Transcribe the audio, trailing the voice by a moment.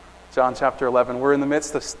John chapter 11. We're in the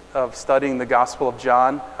midst of studying the Gospel of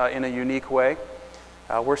John in a unique way.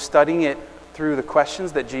 We're studying it through the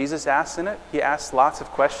questions that Jesus asks in it. He asks lots of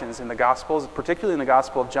questions in the Gospels, particularly in the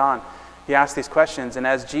Gospel of John. He asks these questions, and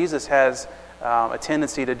as Jesus has a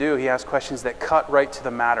tendency to do, he asks questions that cut right to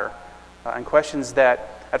the matter, and questions that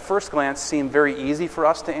at first glance seem very easy for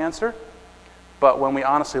us to answer, but when we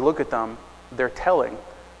honestly look at them, they're telling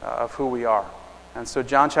of who we are. And so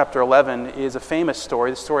John chapter 11 is a famous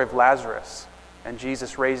story, the story of Lazarus and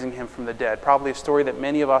Jesus raising him from the dead. Probably a story that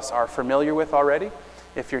many of us are familiar with already.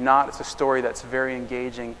 If you're not, it's a story that's very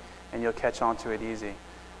engaging and you'll catch on to it easy.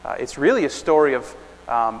 It's really a story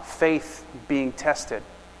of faith being tested.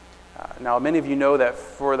 Now, many of you know that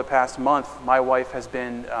for the past month, my wife has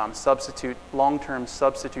been long-term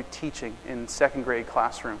substitute teaching in second grade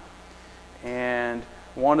classroom. And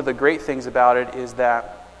one of the great things about it is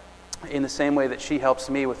that in the same way that she helps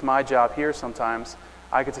me with my job here sometimes,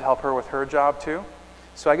 I get to help her with her job too.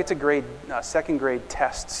 So I get to grade second grade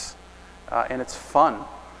tests, and it's fun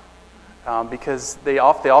because they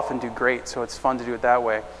often do great, so it's fun to do it that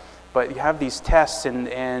way. But you have these tests, and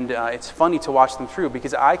it's funny to watch them through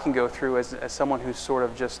because I can go through as someone who's sort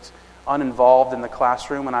of just uninvolved in the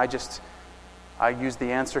classroom, and I use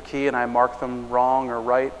the answer key and I mark them wrong or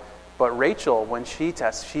right. But Rachel, when she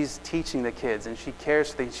tests, she's teaching the kids and she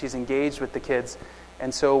cares, she's engaged with the kids.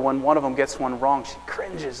 And so when one of them gets one wrong, she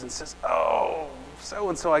cringes and says, "Oh,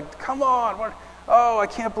 so-and-so, come on, what? Oh, I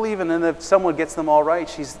can't believe it." And then if someone gets them all right,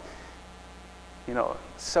 she's,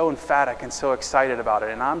 so emphatic and so excited about it.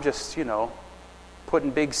 And I'm just, putting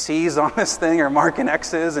big C's on this thing or marking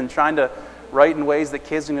X's and trying to write in ways that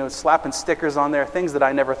kids, slapping stickers on there, things that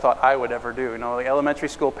I never thought I would ever do. Like elementary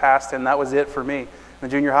school passed and that was it for me. The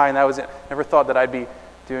junior high, and that was it. Never thought that I'd be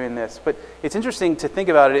doing this. But it's interesting to think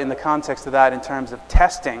about it in the context of that in terms of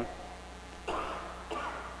testing.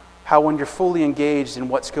 How when you're fully engaged in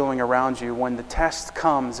what's going around you, when the test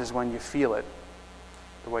comes is when you feel it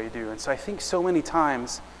the way you do. And so I think so many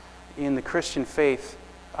times in the Christian faith,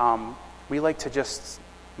 we like to just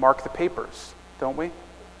mark the papers, don't we?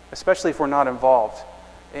 Especially if we're not involved.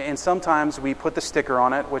 And sometimes we put the sticker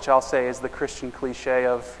on it, which I'll say is the Christian cliche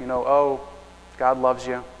of, oh, God loves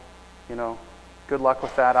you, good luck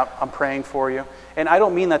with that. I'm praying for you. And I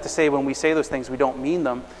don't mean that to say when we say those things, we don't mean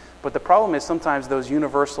them. But the problem is sometimes those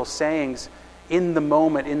universal sayings in the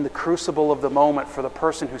moment, in the crucible of the moment for the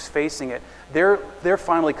person who's facing it, they're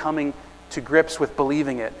finally coming to grips with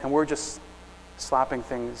believing it. And we're just slapping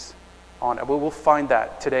things on it. We'll find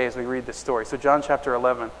that today as we read this story. So John chapter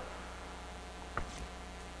 11.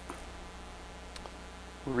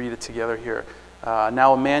 We'll read it together here.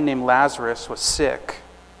 Now a man named Lazarus was sick.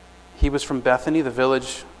 He was from Bethany, the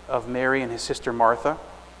village of Mary and his sister Martha.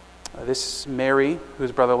 This Mary,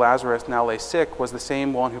 whose brother Lazarus now lay sick, was the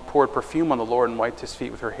same one who poured perfume on the Lord and wiped his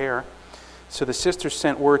feet with her hair. So the sisters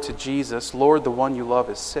sent word to Jesus, "Lord, the one you love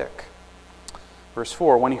is sick." Verse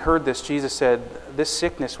 4, when he heard this, Jesus said, "This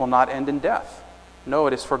sickness will not end in death. No,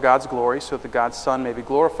 it is for God's glory, so that God's Son may be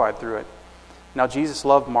glorified through it." Now Jesus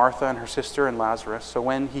loved Martha and her sister and Lazarus. So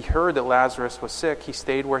when he heard that Lazarus was sick, he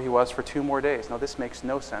stayed where he was for 2 more days. Now this makes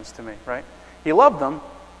no sense to me, right? He loved them,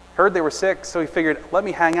 heard they were sick, so he figured, let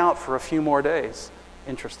me hang out for a few more days.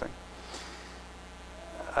 Interesting.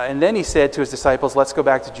 And then he said to his disciples, "Let's go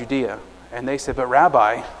back to Judea." And they said, "But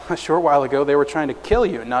Rabbi, a short while ago they were trying to kill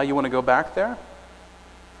you. Now you want to go back there?"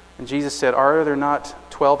 And Jesus said, "Are there not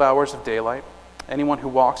 12 hours of daylight? Anyone who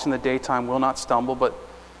walks in the daytime will not stumble, but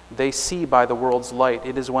they see by the world's light.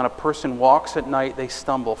 It is when a person walks at night they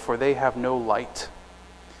stumble, for they have no light."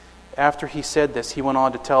 After he said this, he went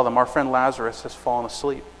on to tell them, "Our friend Lazarus has fallen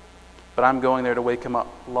asleep, but I'm going there to wake him up."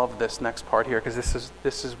 Love this next part here, because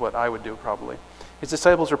this is what I would do probably. His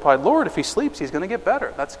disciples replied, "Lord, if he sleeps, he's going to get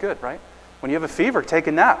better." That's good, right? When you have a fever, take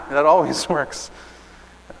a nap. That always works.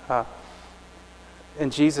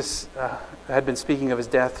 And Jesus had been speaking of his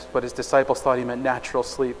death, but his disciples thought he meant natural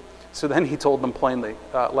sleep. So then he told them plainly,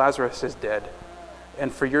 "Lazarus is dead.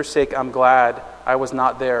 And for your sake I'm glad I was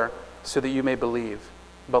not there, so that you may believe.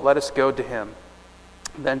 But let us go to him."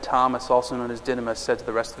 Then Thomas, also known as Didymus, said to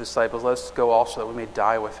the rest of the disciples, "Let us go also, that we may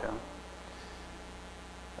die with him."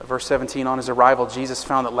 Verse 17, on his arrival, Jesus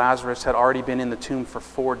found that Lazarus had already been in the tomb for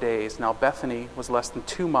 4 days. Now Bethany was less than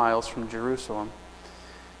 2 miles from Jerusalem.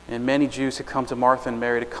 And many Jews had come to Martha and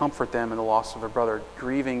Mary to comfort them in the loss of their brother.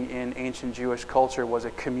 Grieving in ancient Jewish culture was a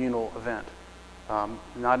communal event.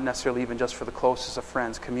 Not necessarily even just for the closest of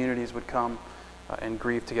friends. Communities would come and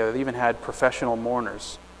grieve together. They even had professional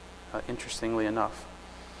mourners, interestingly enough.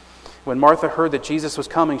 When Martha heard that Jesus was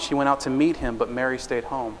coming, she went out to meet him, but Mary stayed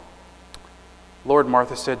home. "Lord,"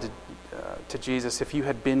 Martha said to Jesus, "If you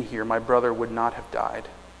had been here, my brother would not have died.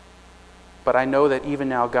 But I know that even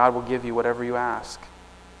now God will give you whatever you ask."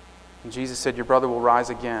 And Jesus said, "Your brother will rise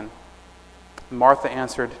again." And Martha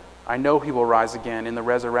answered, "I know he will rise again in the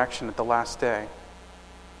resurrection at the last day."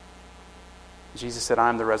 Jesus said, "I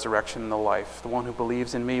am the resurrection and the life. The one who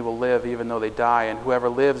believes in me will live even though they die, and whoever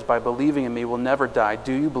lives by believing in me will never die.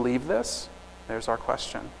 Do you believe this?" There's our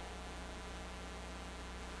question.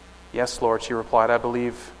 "Yes, Lord," she replied, "I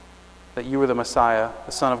believe that you are the Messiah,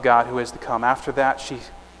 the Son of God who is to come." After that, she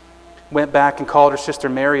went back and called her sister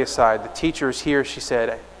Mary aside. "The teacher is here," she said,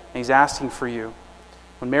 "and he's asking for you."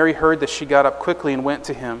 When Mary heard this, she got up quickly and went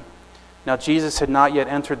to him. Now Jesus had not yet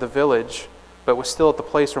entered the village, but was still at the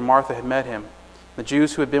place where Martha had met him. The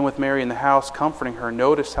Jews who had been with Mary in the house, comforting her,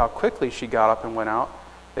 noticed how quickly she got up and went out.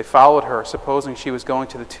 They followed her, supposing she was going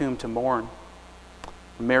to the tomb to mourn.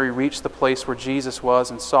 When Mary reached the place where Jesus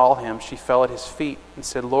was and saw him, she fell at his feet and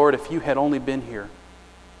said, "Lord, if you had only been here,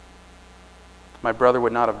 my brother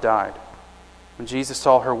would not have died." When Jesus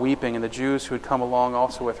saw her weeping, and the Jews who had come along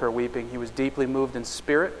also with her weeping, he was deeply moved in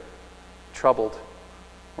spirit, troubled.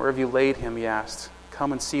 "Where have you laid him?" he asked.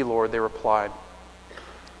 "Come and see, Lord," they replied.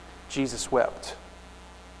 Jesus wept.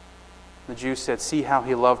 The Jews said, "See how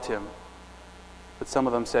he loved him." But some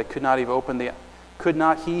of them said, Could not he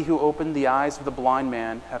who opened the eyes of the blind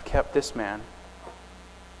man have kept this man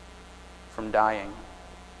from dying?"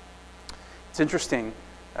 It's interesting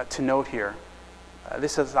to note here.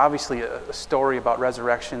 This is obviously a story about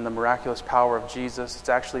resurrection, the miraculous power of Jesus. It's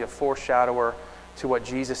actually a foreshadower to what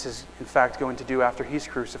Jesus is in fact going to do after he's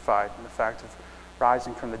crucified, and the fact of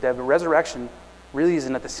rising from the dead. But resurrection really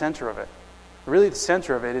isn't at the center of it. Really the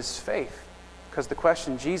center of it is faith. Because the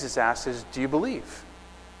question Jesus asks is, do you believe?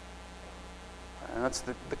 And that's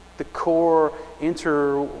the core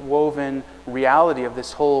interwoven reality of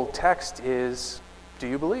this whole text is, do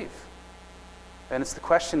you believe? And it's the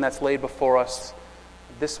question that's laid before us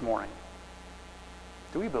this morning.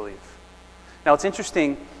 Do we believe? Now it's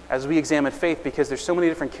interesting as we examine faith because there's so many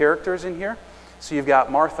different characters in here. So you've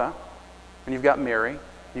got Martha, and you've got Mary,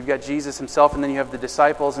 you've got Jesus himself, and then you have the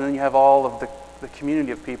disciples, and then you have all of the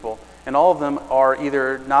community of people. And all of them are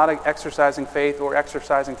either not exercising faith or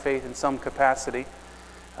exercising faith in some capacity.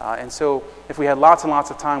 And so if we had lots and lots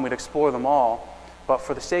of time, we'd explore them all. But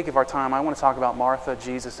for the sake of our time, I want to talk about Martha,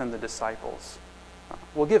 Jesus, and the disciples.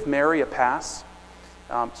 We'll give Mary a pass.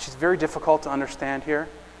 She's very difficult to understand here.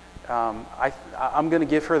 I'm going to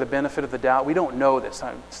give her the benefit of the doubt. We don't know this.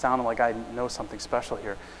 I'm sounding like I know something special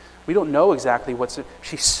here. We don't know exactly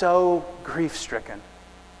she's so grief-stricken.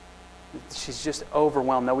 She's just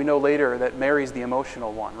overwhelmed. Now we know later that Mary's the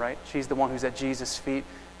emotional one, right? She's the one who's at Jesus' feet,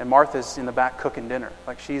 and Martha's in the back cooking dinner.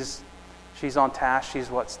 Like she's on task. She's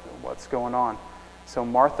what's going on. So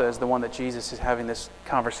Martha is the one that Jesus is having this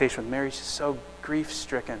conversation with. Mary's just so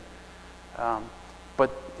grief-stricken.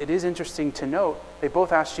 But it is interesting to note they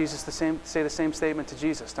both ask Jesus say the same statement to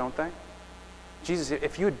Jesus, don't they? Jesus,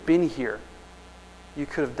 if you had been here, you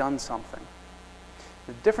could have done something.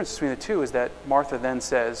 The difference between the two is that Martha then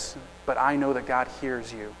says, "But I know that God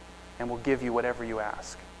hears you and will give you whatever you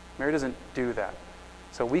ask." Mary doesn't do that.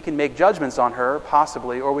 So we can make judgments on her,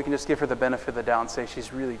 possibly, or we can just give her the benefit of the doubt and say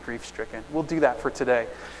she's really grief-stricken. We'll do that for today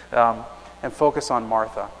and focus on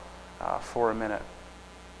Martha for a minute.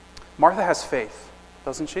 Martha has faith,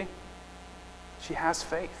 doesn't she? She has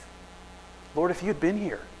faith. Lord, if you'd been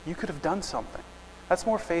here, you could have done something. That's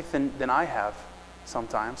more faith than I have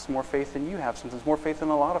sometimes, more faith than you have sometimes, more faith than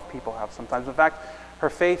a lot of people have sometimes. In fact, her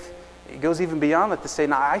faith goes even beyond that to say,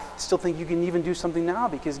 "Now, I still think you can even do something now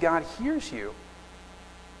because God hears you."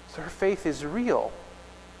 So her faith is real.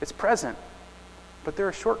 It's present. But there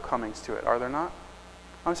are shortcomings to it, are there not?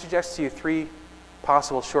 I want to suggest to you 3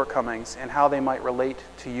 possible shortcomings and how they might relate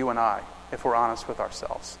to you and I, if we're honest with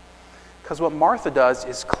ourselves. Because what Martha does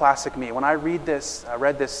is classic me. When I read this, I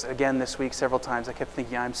read this again this week several times, I kept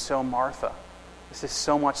thinking, I'm so Martha. This is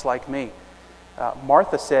so much like me.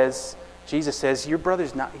 Martha says, Jesus says, your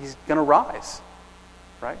brother's not, he's going to rise,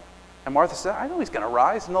 right? And Martha says, I know he's going to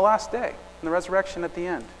rise in the last day, in the resurrection at the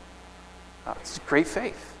end. It's great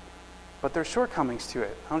faith, but there's shortcomings to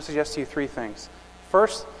it. I want to suggest to you 3 things.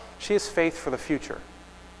 First, she has faith for the future,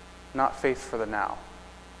 not faith for the now.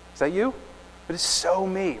 Is that you? It is so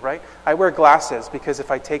me, right? I wear glasses because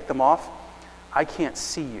if I take them off, I can't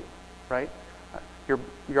see you, right?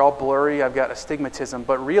 You're all blurry, I've got astigmatism,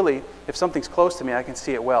 but really, if something's close to me, I can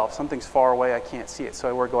see it well. If something's far away, I can't see it. So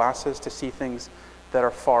I wear glasses to see things that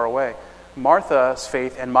are far away. Martha's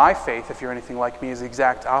faith and my faith, if you're anything like me, is the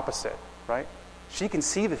exact opposite, right? She can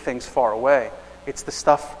see the things far away. It's the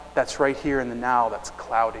stuff that's right here in the now that's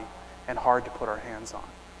cloudy and hard to put our hands on.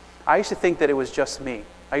 I used to think that it was just me.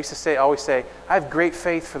 I used to always say, I have great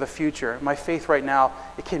faith for the future. My faith right now,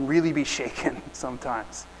 it can really be shaken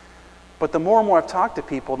sometimes. But the more and more I've talked to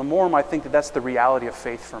people, the more and more I think that that's the reality of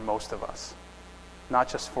faith for most of us, not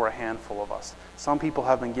just for a handful of us. Some people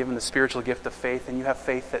have been given the spiritual gift of faith, and you have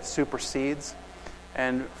faith that supersedes.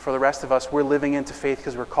 And for the rest of us, we're living into faith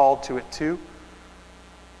because we're called to it too.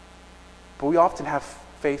 But we often have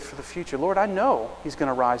faith for the future. Lord, I know He's going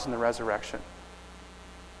to rise in the resurrection.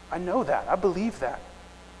 I know that. I believe that.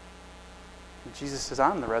 And Jesus says,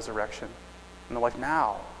 I'm the resurrection. And they're like,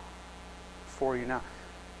 now. For you now.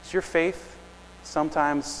 Is your faith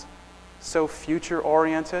sometimes so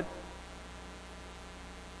future-oriented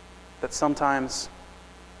that sometimes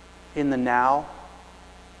in the now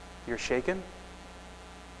you're shaken?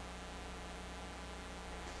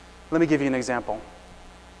 Let me give you an example.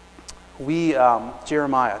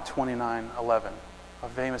 Jeremiah 29:11, a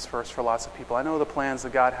famous verse for lots of people. I know the plans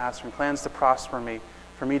that God has for me, plans to prosper me,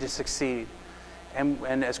 for me to succeed.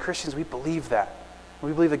 And as Christians, we believe that.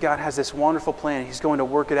 We believe that God has this wonderful plan. He's going to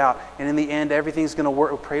work it out. And in the end, everything's going to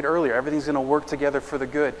work. We prayed earlier. Everything's going to work together for the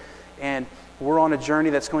good. And we're on a journey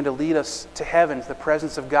that's going to lead us to heaven, to the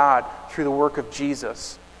presence of God, through the work of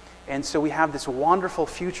Jesus. And so we have this wonderful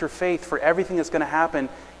future faith for everything that's going to happen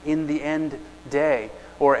in the end day,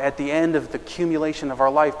 or at the end of the accumulation of our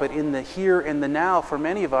life. But in the here and the now, for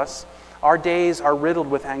many of us, our days are riddled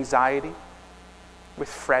with anxiety, with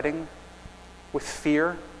fretting, with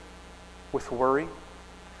fear, with worry.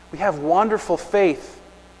 We have wonderful faith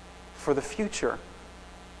for the future,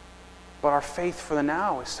 but our faith for the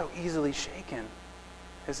now is so easily shaken,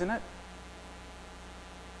 isn't it?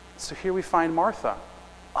 So here we find Martha.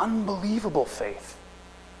 Unbelievable faith.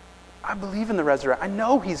 I believe in the resurrection. I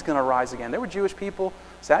know He's going to rise again. There were Jewish people,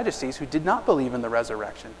 Sadducees, who did not believe in the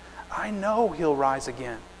resurrection. I know He'll rise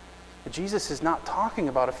again. But Jesus is not talking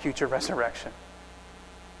about a future resurrection.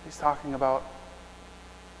 He's talking about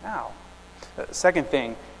now. The second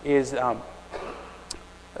thing is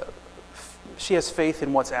she has faith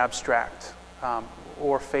in what's abstract,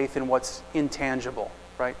 or faith in what's intangible,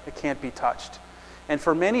 right? It can't be touched. And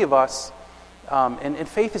for many of us, and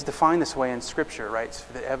faith is defined this way in Scripture, right? It's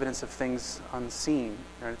for the evidence of things unseen.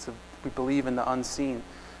 Right? We believe in the unseen,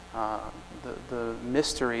 the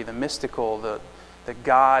mystery, the mystical, that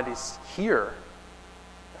God is here,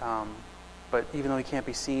 but even though He can't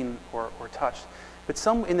be seen or touched. But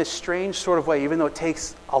in this strange sort of way, even though it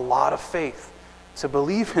takes a lot of faith to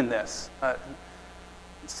believe in this,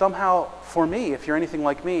 somehow, for me, if you're anything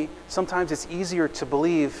like me, sometimes it's easier to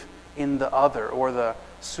believe in the other, or the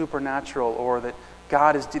supernatural, or that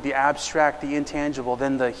God is the abstract, the intangible,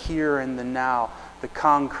 than the here and the now, the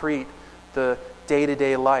concrete, the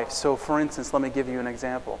day-to-day life. So, for instance, let me give you an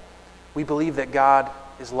example. We believe that God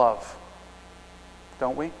is love,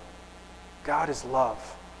 don't we? God is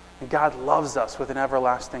love. And God loves us with an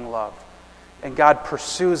everlasting love. And God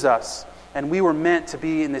pursues us. And we were meant to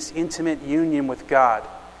be in this intimate union with God.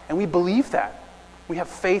 And we believe that. We have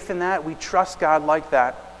faith in that. We trust God like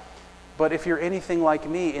that. But if you're anything like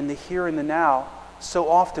me, in the here and the now, so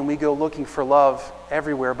often we go looking for love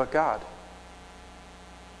everywhere but God.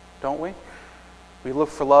 Don't we? We look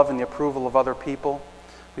for love in the approval of other people.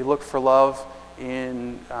 We look for love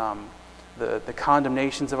in the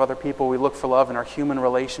condemnations of other people. We look for love in our human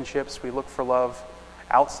relationships. We look for love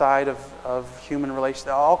outside of human relations.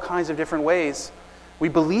 All kinds of different ways. We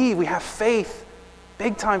believe, we have faith,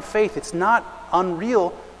 big-time faith. It's not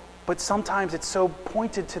unreal, but sometimes it's so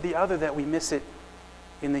pointed to the other that we miss it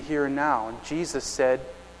in the here and now. And Jesus said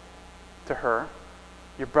to her,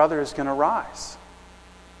 your brother is going to rise.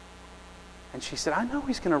 And she said, I know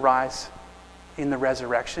he's going to rise in the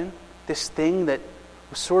resurrection. This thing that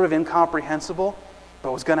was sort of incomprehensible,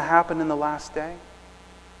 but was going to happen in the last day.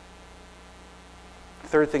 The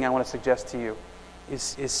third thing I want to suggest to you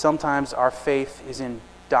is sometimes our faith is in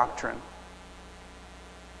doctrine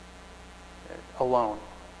alone,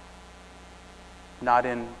 not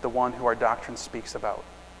in the one who our doctrine speaks about.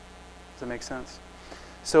 Does that make sense?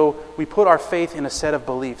 So we put our faith in a set of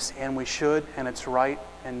beliefs, and we should, and it's right,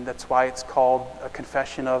 and that's why it's called a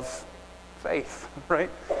confession of faith, right?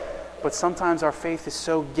 But sometimes our faith is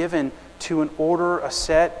so given to an order, a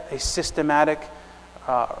set, a systematic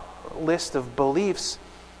list of beliefs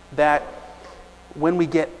that when we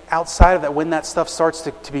get outside of that, when that stuff starts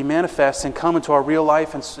to be manifest and come into our real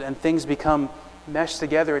life and things become meshed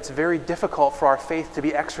together, it's very difficult for our faith to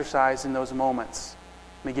be exercised in those moments.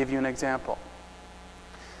 Let me give you an example.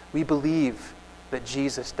 We believe that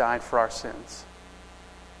Jesus died for our sins.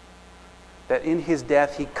 That in His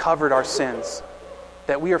death He covered our sins.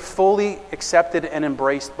 That we are fully accepted and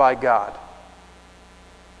embraced by God.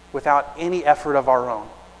 without any effort of our own,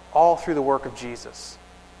 all through the work of Jesus.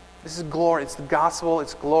 This is glory. It's the gospel.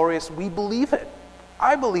 It's glorious. We believe it.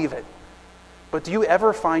 I believe it. But do you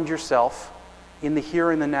ever find yourself in the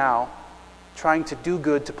here and the now trying to do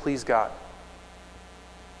good to please God?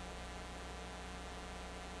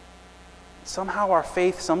 Somehow our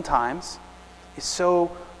faith sometimes is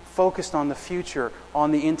so focused on the future,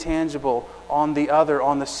 on the intangible, on the other,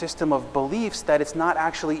 on the system of beliefs, that it's not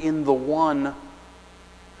actually in the one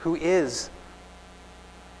who is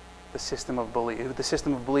the system of belief. Who the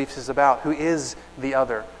system of beliefs is about, who is the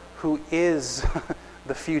other, who is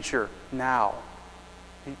the future now.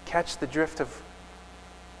 You catch the drift of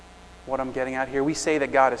what I'm getting at here? We say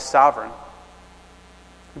that God is sovereign.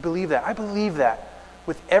 We believe that. I believe that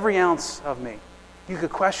with every ounce of me. You could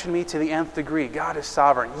question me to the nth degree. God is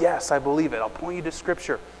sovereign. Yes, I believe it. I'll point you to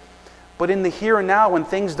Scripture. But in the here and now, when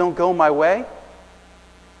things don't go my way,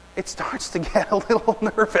 it starts to get a little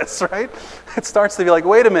nervous, right? It starts to be like,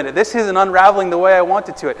 wait a minute, this isn't unraveling the way I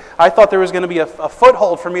wanted to. I thought there was going to be a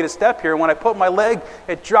foothold for me to step here. When I put my leg,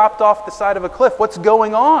 it dropped off the side of a cliff. What's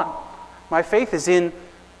going on? My faith is in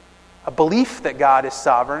a belief that God is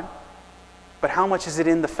sovereign, but how much is it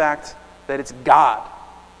in the fact that it's God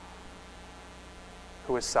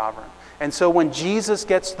who is sovereign? And so when Jesus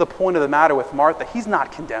gets to the point of the matter with Martha, he's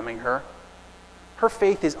not condemning her. Her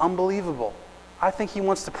faith is unbelievable. I think he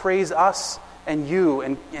wants to praise us and you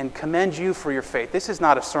and commend you for your faith. This is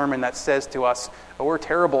not a sermon that says to us, oh, we're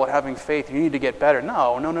terrible at having faith, you need to get better.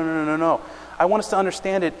 No. I want us to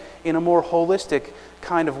understand it in a more holistic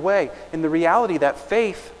kind of way. In the reality that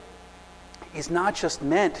faith is not just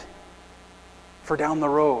meant for down the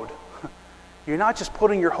road. You're not just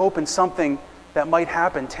putting your hope in something that might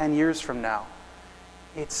happen 10 years from now.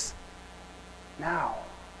 It's now.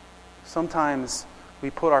 Sometimes we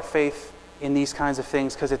put our faith in these kinds of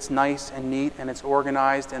things because it's nice and neat and it's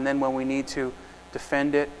organized, and then when we need to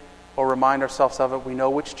defend it or remind ourselves of it, we know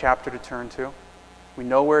which chapter to turn to. We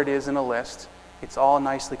know where it is in a list. It's all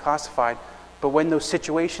nicely classified. But when those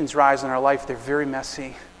situations rise in our life, they're very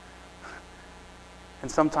messy. And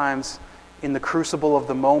sometimes in the crucible of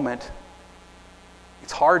the moment,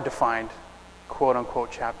 it's hard to find quote-unquote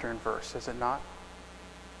chapter and verse, is it not?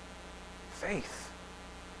 Faith.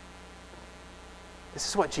 This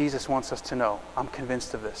is what Jesus wants us to know. I'm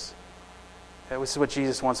convinced of this. This is what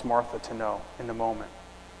Jesus wants Martha to know in the moment.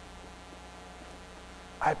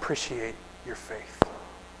 I appreciate your faith.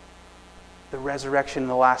 The resurrection in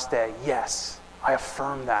the last day, yes, I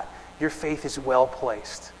affirm that. Your faith is well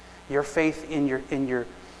placed. Your faith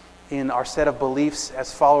in our set of beliefs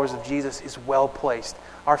as followers of Jesus is well placed.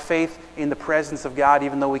 Our faith in the presence of God,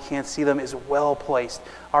 even though we can't see them, is well placed.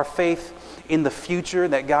 Our faith in the future,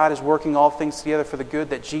 that God is working all things together for the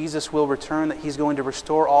good, that Jesus will return, that He's going to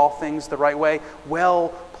restore all things the right way, well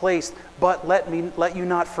placed. But let you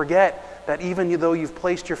not forget that even though you've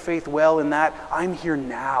placed your faith well in that, I'm here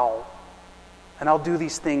now. And I'll do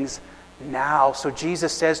these things now. So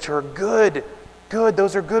Jesus says to her, good,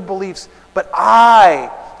 those are good beliefs, but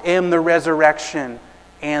I am the resurrection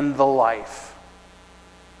and the life.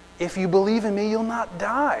 If you believe in me, you'll not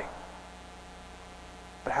die,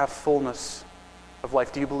 but have fullness of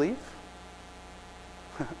life. Do you believe?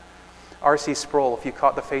 R.C. Sproul, if you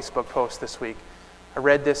caught the Facebook post this week, I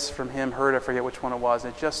read this from him, I forget which one it was.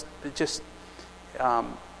 It's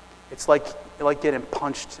like getting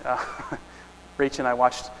punched. Rach and I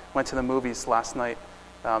went to the movies last night.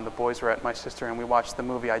 The boys were at my sister, and we watched the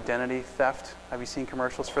movie Identity Theft. Have you seen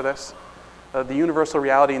commercials for this? The universal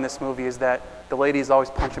reality in this movie is that the lady is always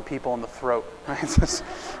punching people in the throat. Right?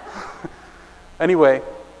 Anyway,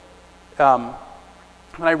 when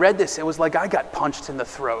I read this, it was like I got punched in the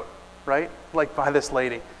throat, right? Like by this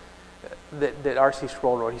lady that R.C.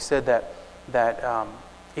 Sproul wrote. He said that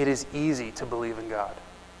it is easy to believe in God.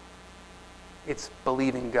 It's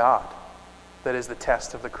believing God that is the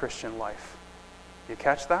test of the Christian life. You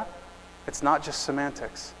catch that? It's not just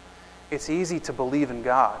semantics. It's easy to believe in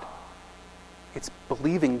God. It's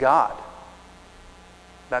believing God.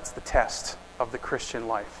 That's the test of the Christian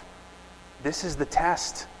life. This is the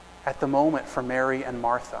test at the moment for Mary and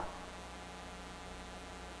Martha.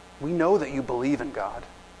 We know that you believe in God,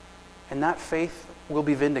 and that faith will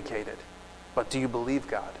be vindicated. But do you believe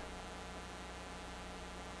God?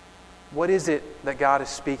 What is it that God is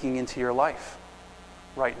speaking into your life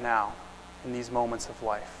right now in these moments of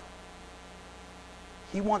life?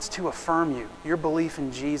 He wants to affirm you. Your belief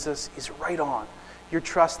in Jesus is right on. Your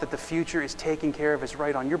trust that the future is taken care of is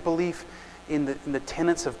right on. Your belief in the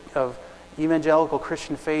tenets of evangelical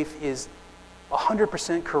Christian faith is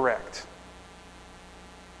 100% correct.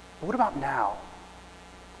 But what about now,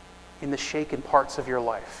 in the shaken parts of your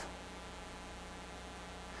life?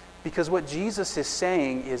 Because what Jesus is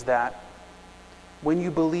saying is that when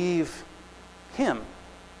you believe him,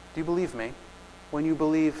 do you believe me? When you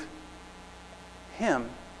believe him,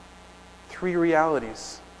 three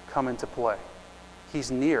realities come into play.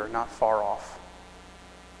 He's near, not far off.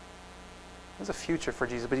 There's a future for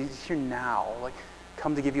Jesus, but he's here now. Like,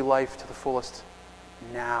 come to give you life to the fullest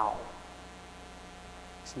now.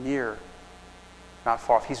 He's near, not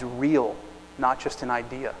far off. He's real, not just an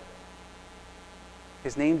idea.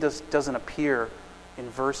 His name doesn't appear in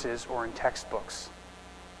verses or in textbooks.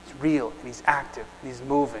 He's real, and he's active, and he's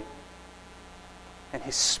moving. And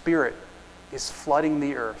his Spirit is flooding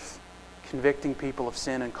the earth, convicting people of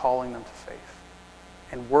sin and calling them to faith,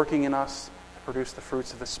 and working in us to produce the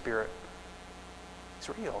fruits of the Spirit. It's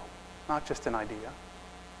real, not just an idea.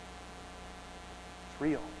 It's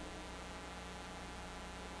real.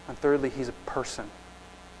 And thirdly, he's a person,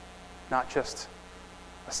 not just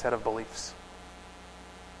a set of beliefs.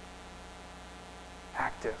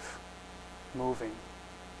 Active, moving.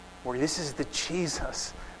 Where this is the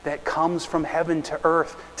Jesus that comes from heaven to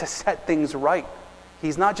earth to set things right.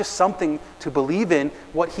 He's not just something to believe in.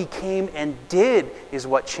 What he came and did is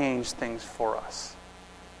what changed things for us.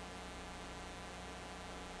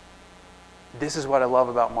 This is what I love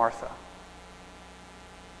about Martha.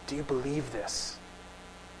 Do you believe this?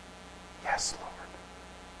 Yes, Lord.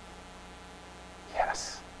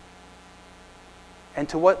 Yes. And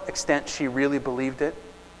to what extent she really believed it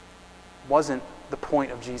wasn't the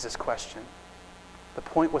point of Jesus' question. The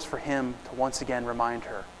point was for him to once again remind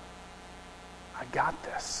her, I got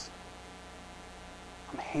this.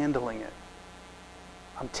 I'm handling it.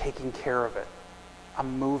 I'm taking care of it.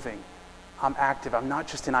 I'm moving. I'm active. I'm not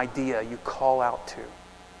just an idea you call out to.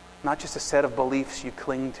 I'm not just a set of beliefs you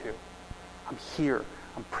cling to. I'm here.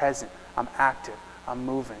 I'm present. I'm active. I'm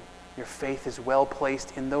moving. Your faith is well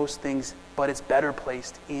placed in those things, but it's better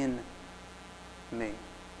placed in me.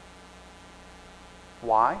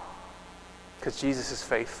 Why? Because Jesus is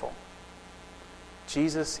faithful.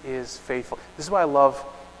 Jesus is faithful. This is what I love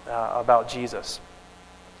about Jesus.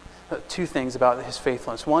 Two things about his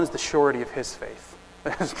faithfulness. One is the surety of his faith.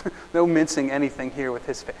 There's no mincing anything here with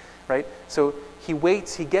his faith, right? So he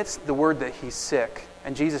waits, he gets the word that he's sick,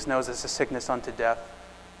 and Jesus knows it's a sickness unto death.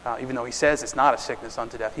 Even though he says it's not a sickness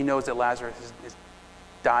unto death. He knows that Lazarus is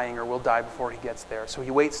dying or will die before he gets there. So he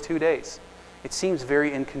waits 2 days. It seems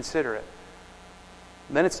very inconsiderate.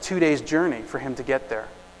 And then it's 2 days' journey for him to get there.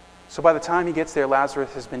 So by the time he gets there,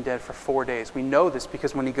 Lazarus has been dead for 4 days. We know this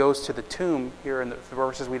because when he goes to the tomb, here in the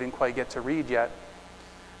verses we didn't quite get to read yet,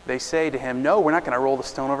 they say to him, no, we're not going to roll the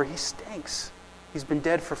stone over. He stinks. He's been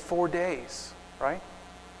dead for 4 days, right?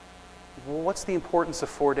 Well, what's the importance of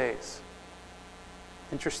 4 days?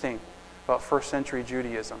 Interesting about first century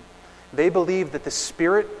Judaism. They believed that the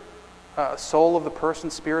spirit, soul of the person,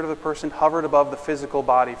 spirit of the person hovered above the physical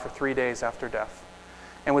body for 3 days after death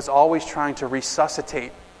and was always trying to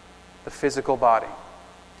resuscitate the physical body.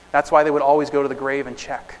 That's why they would always go to the grave and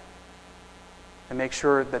check and make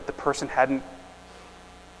sure that the person hadn't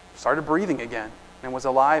started breathing again and was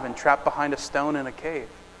alive and trapped behind a stone in a cave.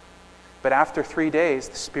 But after 3 days,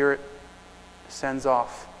 the spirit descends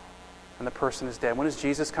off and the person is dead. When does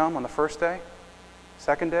Jesus come? On the first day?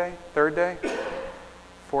 Second day? Third day?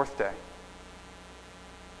 Fourth day.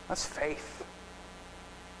 That's faith.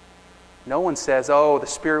 No one says, oh, the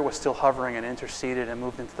Spirit was still hovering and interceded and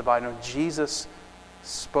moved into the body. No, Jesus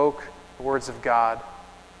spoke the words of God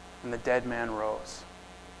and the dead man rose.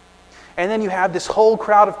 And then you have this whole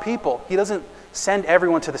crowd of people. He doesn't send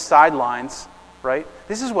everyone to the sidelines, right?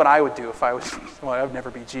 This is what I would do if I was, well, I would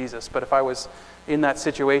never be Jesus, but if I was in that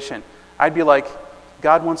situation, I'd be like,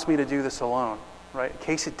 God wants me to do this alone, right? In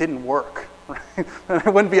case it didn't work, right?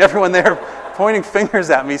 There wouldn't be everyone there pointing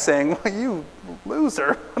fingers at me saying, well, you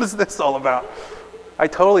loser, what is this all about? I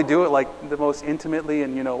totally do it like the most intimately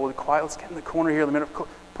and, well, quiet, let's get in the corner here,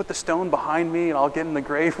 put the stone behind me and I'll get in the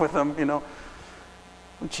grave with them,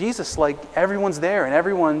 Jesus, like, everyone's there and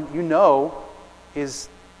everyone is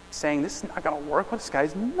saying, this is not going to work. This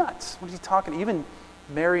guy's nuts. What is he talking? Even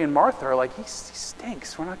Mary and Martha are like, he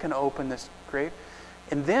stinks. We're not going to open this grave.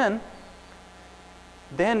 And then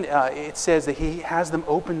it says that he has them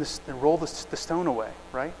open and roll the stone away,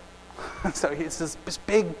 right? So it's this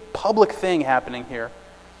big public thing happening here.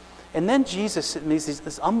 And then Jesus makes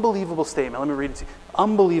this unbelievable statement. Let me read it to you.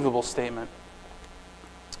 Unbelievable statement.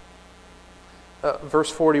 Verse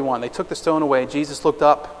 41, they took the stone away. Jesus looked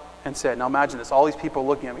up and said, now imagine this, all these people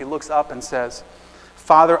looking at him. He looks up and says,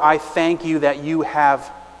 Father, I thank you that you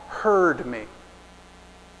have heard me.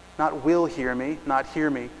 Not will hear me, not hear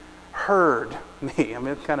me, heard me. I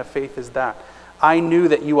mean, what kind of faith is that? I knew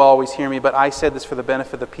that you always hear me, but I said this for the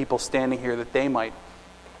benefit of the people standing here, that they might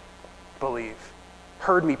believe.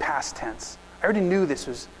 Heard me, past tense. I already knew this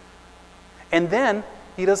was... And then,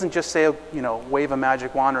 he doesn't just say, wave a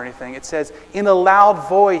magic wand or anything. It says, in a loud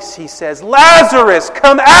voice, he says, Lazarus,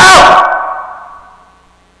 come out!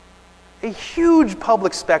 A huge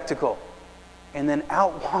public spectacle. And then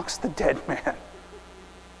out walks the dead man.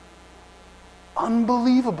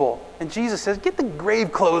 Unbelievable. And Jesus says, get the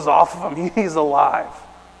grave clothes off of him. He's alive.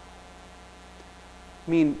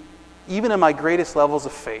 I mean, even in my greatest levels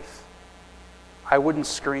of faith, I wouldn't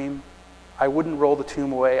scream. I wouldn't roll the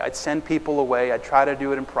tomb away. I'd send people away. I'd try to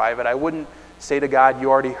do it in private. I wouldn't say to God, you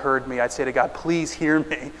already heard me. I'd say to God, please hear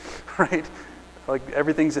me. Right? Like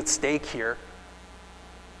everything's at stake here.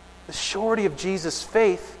 The surety of Jesus'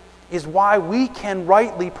 faith is why we can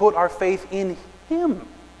rightly put our faith in Him.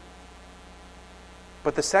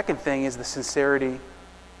 But the second thing is the sincerity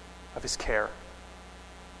of His care.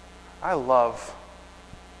 I love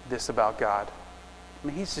this about God. I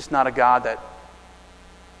mean, He's just not a God that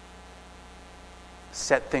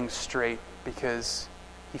set things straight because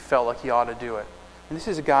He felt like He ought to do it. And this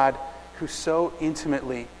is a God who so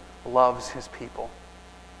intimately loves His people.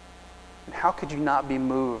 And how could you not be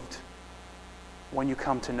moved when you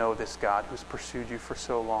come to know this God who's pursued you for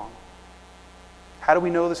so long? How do we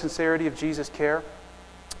know the sincerity of Jesus' care?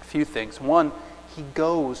 A few things. One, He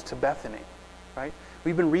goes to Bethany, right?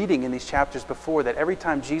 We've been reading in these chapters before that every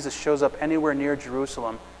time Jesus shows up anywhere near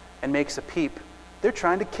Jerusalem and makes a peep, they're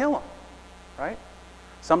trying to kill Him, right?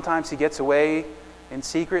 Sometimes He gets away in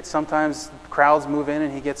secret. Sometimes crowds move in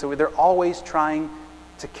and He gets away. They're always trying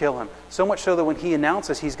to kill Him. So much so that when He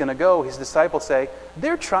announces He's going to go, His disciples say,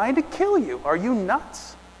 they're trying to kill you. Are you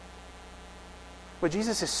nuts? But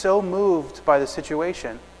Jesus is so moved by the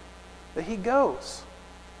situation that He goes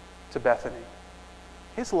to Bethany.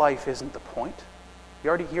 His life isn't the point. He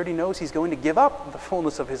already knows He's going to give up the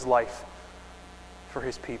fullness of His life for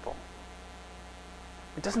His people.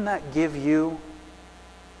 But doesn't that give you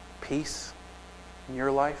peace in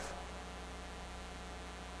your life?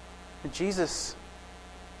 And Jesus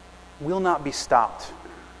will not be stopped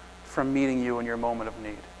from meeting you in your moment of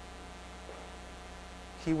need.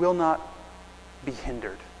 He will not be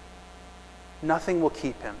hindered. Nothing will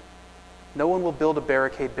keep Him. No one will build a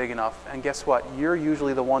barricade big enough. And guess what? You're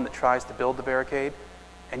usually the one that tries to build the barricade,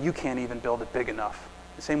 and you can't even build it big enough.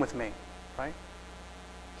 The same with me, right?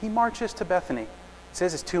 He marches to Bethany. It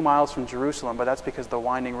says it's 2 miles from Jerusalem, but that's because the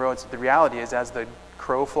winding roads. The reality is, as the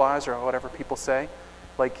crow flies, or whatever people say,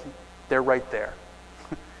 like, they're right there.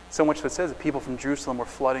 So much that it says that people from Jerusalem were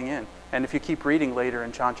flooding in. And if you keep reading later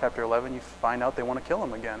in John chapter 11, you find out they want to kill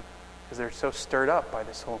Him again because they're so stirred up by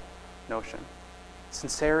this whole notion.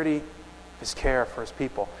 Sincerity of His care for His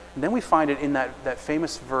people. And then we find it in that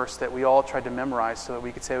famous verse that we all tried to memorize so that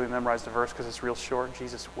we could say we memorized the verse because it's real short.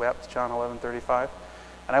 Jesus wept, John 11:35.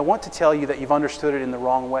 And I want to tell you that you've understood it in the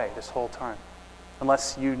wrong way this whole time,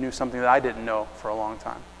 unless you knew something that I didn't know for a long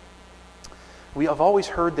time. We have always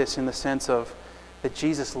heard this in the sense of that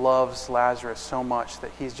Jesus loves Lazarus so much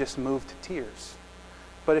that He's just moved to tears.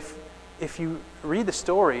 But if you read the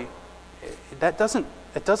story, it doesn't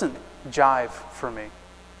jive for me,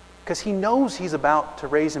 because He knows He's about to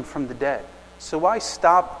raise him from the dead. So why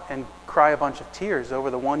stop and cry a bunch of tears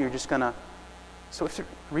over the one you're just going to... So if you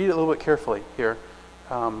read it a little bit carefully here.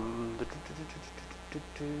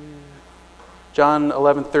 John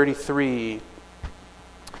 11:33.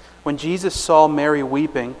 When Jesus saw Mary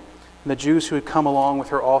weeping, and the Jews who had come along with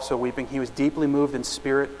her also weeping, He was deeply moved in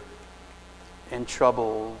spirit and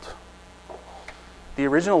troubled. The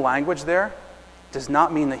original language there does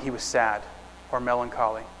not mean that He was sad or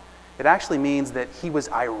melancholy. It actually means that He was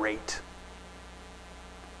irate.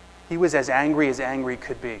 He was as angry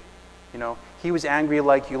could be. He was angry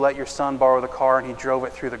like you let your son borrow the car and he drove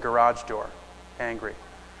it through the garage door. Angry.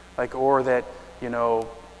 Or that,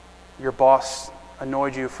 your boss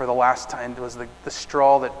annoyed you for the last time. It was the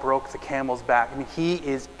straw that broke the camel's back. I mean, He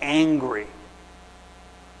is angry.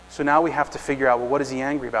 So now we have to figure out, well, what is He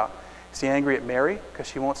angry about? Is He angry at Mary because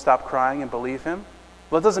she won't stop crying and believe Him?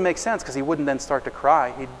 Well, it doesn't make sense because He wouldn't then start to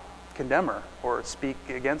cry. He'd condemn her or speak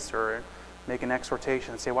against her or make an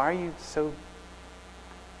exhortation and say, why are you so...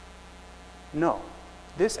 No.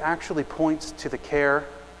 This actually points to the care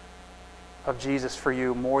of Jesus for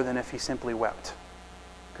you more than if He simply wept.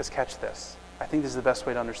 Because catch this. I think this is the best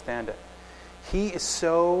way to understand it. He is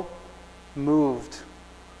so moved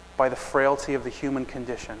by the frailty of the human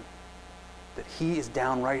condition that He is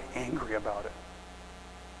downright angry about it.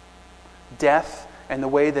 Death and the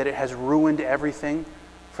way that it has ruined everything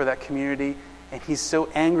for that community, and He's so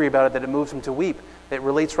angry about it that it moves Him to weep. It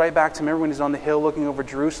relates right back to, remember when he's on the hill looking over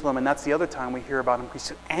Jerusalem, and that's the other time we hear about him.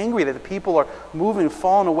 He's angry that the people are moving,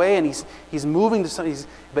 falling away, and he's moving to something,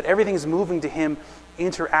 but everything's moving to him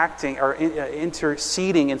interacting or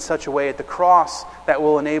interceding in such a way at the cross that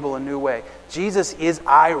will enable a new way. Jesus is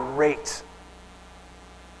irate,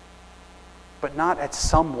 but not at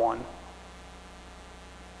someone,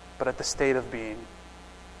 but at the state of being.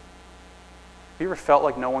 Have you ever felt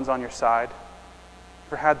like no one's on your side?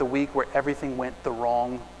 Ever had the week where everything went the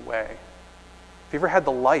wrong way? Have you ever had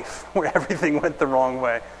the life where everything went the wrong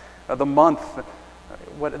way? The month,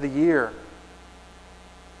 the year?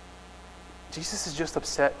 Jesus is just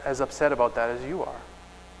as upset about that as you are.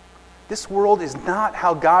 This world is not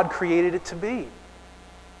how God created it to be.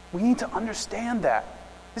 We need to understand that.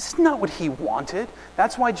 This is not what he wanted.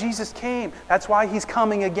 That's why Jesus came. That's why he's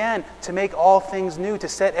coming again, to make all things new, to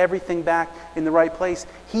set everything back in the right place.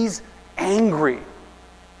 He's angry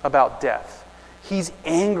about death. He's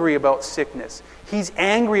angry about sickness. He's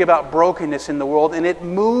angry about brokenness in the world, and it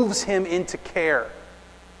moves him into care.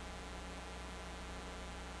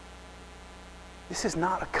 This is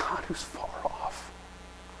not a God who's far off,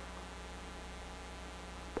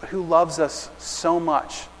 but who loves us so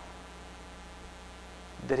much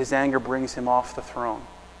that his anger brings him off the throne.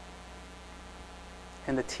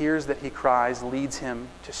 And the tears that he cries leads him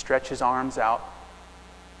to stretch his arms out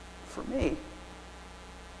for me,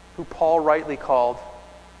 who Paul rightly called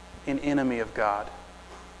an enemy of God.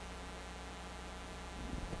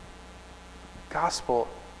 The gospel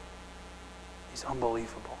is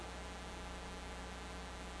unbelievable.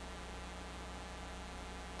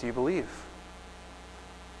 Do you believe?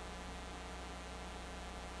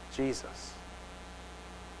 Jesus.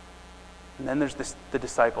 And then there's the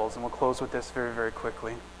disciples, and we'll close with this very, very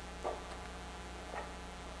quickly.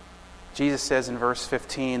 Jesus says in verse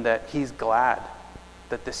 15 that he's glad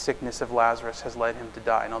that the sickness of Lazarus has led him to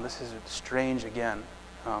die. Now, this is strange again.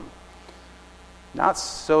 Not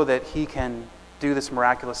so that he can do this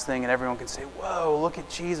miraculous thing and everyone can say, whoa, look at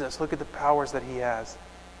Jesus, look at the powers that he has.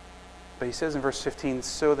 But he says in verse 15,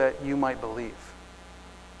 so that you might believe.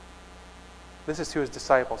 This is to his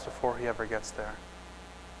disciples before he ever gets there.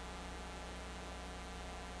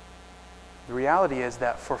 The reality is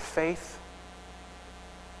that for faith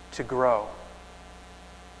to grow,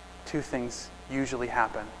 two things usually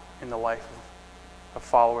happen in the life of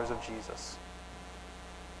followers of Jesus.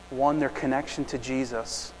 One, their connection to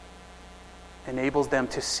Jesus enables them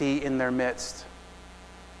to see in their midst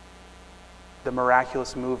the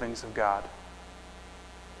miraculous movings of God,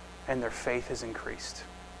 and their faith is increased.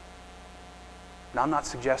 Now, I'm not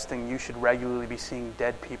suggesting you should regularly be seeing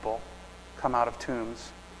dead people come out of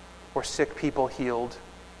tombs, or sick people healed,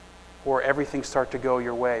 or everything start to go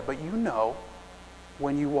your way. But you know,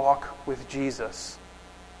 when you walk with Jesus,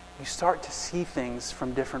 you start to see things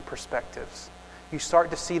from different perspectives. You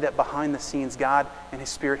start to see that behind the scenes, God and his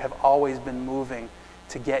Spirit have always been moving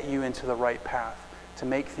to get you into the right path, to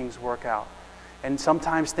make things work out. And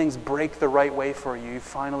sometimes things break the right way for you. You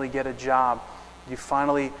finally get a job. You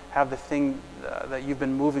finally have the thing that you've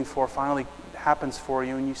been moving for finally happens for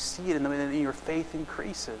you, and you see it, and your faith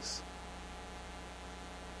increases.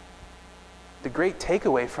 The great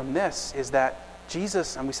takeaway from this is that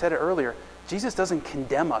Jesus, and we said it earlier, Jesus doesn't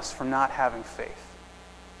condemn us for not having faith.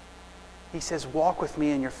 He says, walk with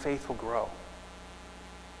me and your faith will grow.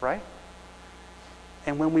 Right?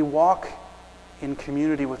 And when we walk in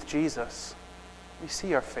community with Jesus, we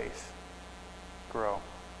see our faith grow.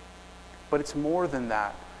 But it's more than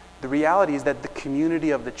that. The reality is that the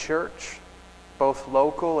community of the church, both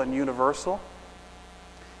local and universal,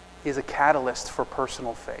 is a catalyst for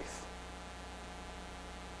personal faith.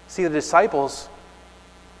 See, the disciples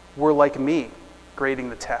were like me, grading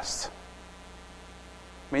the test.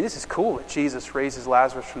 I mean, this is cool that Jesus raises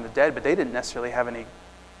Lazarus from the dead, but they didn't necessarily have any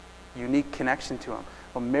unique connection to him.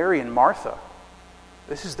 Well, Mary and Martha,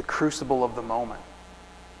 this is the crucible of the moment.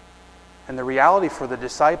 And the reality for the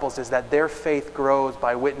disciples is that their faith grows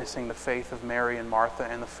by witnessing the faith of Mary and Martha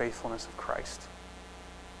and the faithfulness of Christ.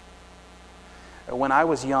 When I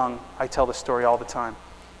was young, I tell this story all the time.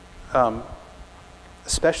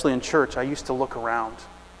 Especially in church, I used to look around.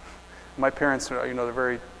 My parents, they're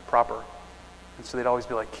very proper. And so they'd always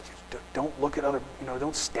be like, don't look at other,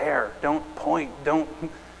 don't stare, don't point, don't.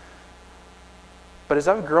 But as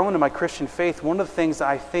I've grown in my Christian faith, one of the things that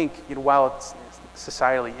I think, while it's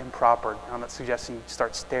societally improper, I'm not suggesting you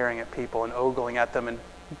start staring at people and ogling at them and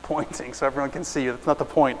pointing so everyone can see you. That's not the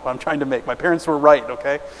point I'm trying to make. My parents were right,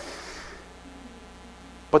 okay?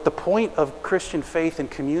 But the point of Christian faith and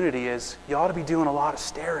community is you ought to be doing a lot of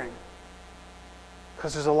staring,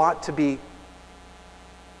 because there's a lot to be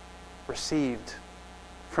received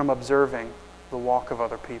from observing the walk of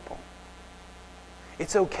other people.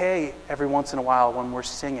 It's okay every once in a while when we're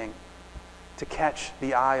singing to catch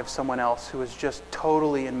the eye of someone else who is just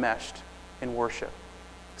totally enmeshed in worship.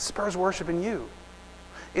 It spurs worship in you.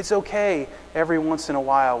 It's okay every once in a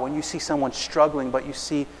while when you see someone struggling, but you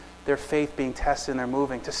see their faith being tested and they're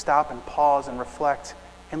moving, to stop and pause and reflect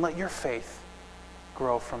and let your faith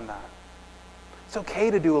grow from that. It's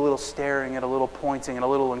okay to do a little staring and a little pointing and a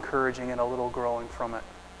little encouraging and a little growing from it.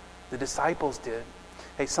 The disciples did.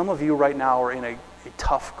 Hey, some of you right now are in a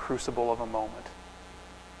tough crucible of a moment.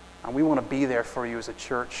 And we want to be there for you as a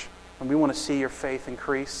church. And we want to see your faith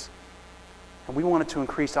increase. And we want it to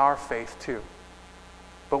increase our faith too.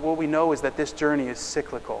 But what we know is that this journey is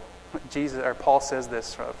cyclical. Paul says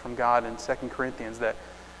this from God in 2 Corinthians, that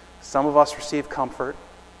some of us receive comfort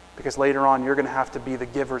because later on you're going to have to be the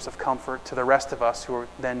givers of comfort to the rest of us who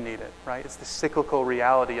then need it, right? It's the cyclical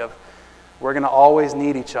reality of we're going to always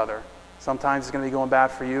need each other. Sometimes it's going to be going bad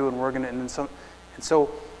for you, and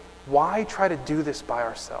so why try to do this by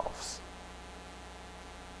ourselves?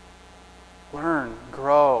 Learn,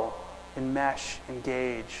 grow, enmesh,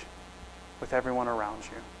 engage with everyone around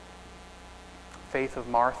you. Faith of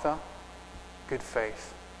Martha, good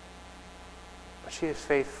faith. But she has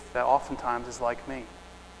faith that oftentimes is like me.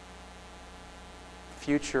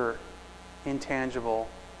 Future, intangible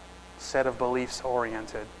set of beliefs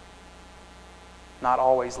oriented. Not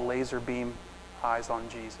always laser beam eyes on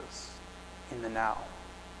Jesus in the now.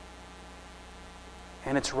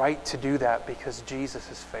 And it's right to do that because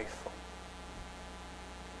Jesus is faithful.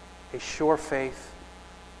 A sure faith,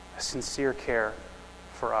 a sincere care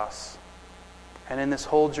for us. And in this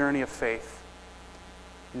whole journey of faith,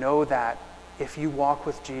 know that if you walk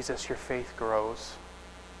with Jesus, your faith grows.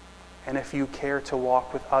 And if you care to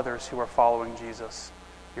walk with others who are following Jesus,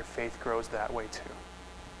 your faith grows that way too.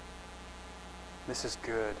 This is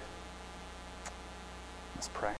good. Let's pray.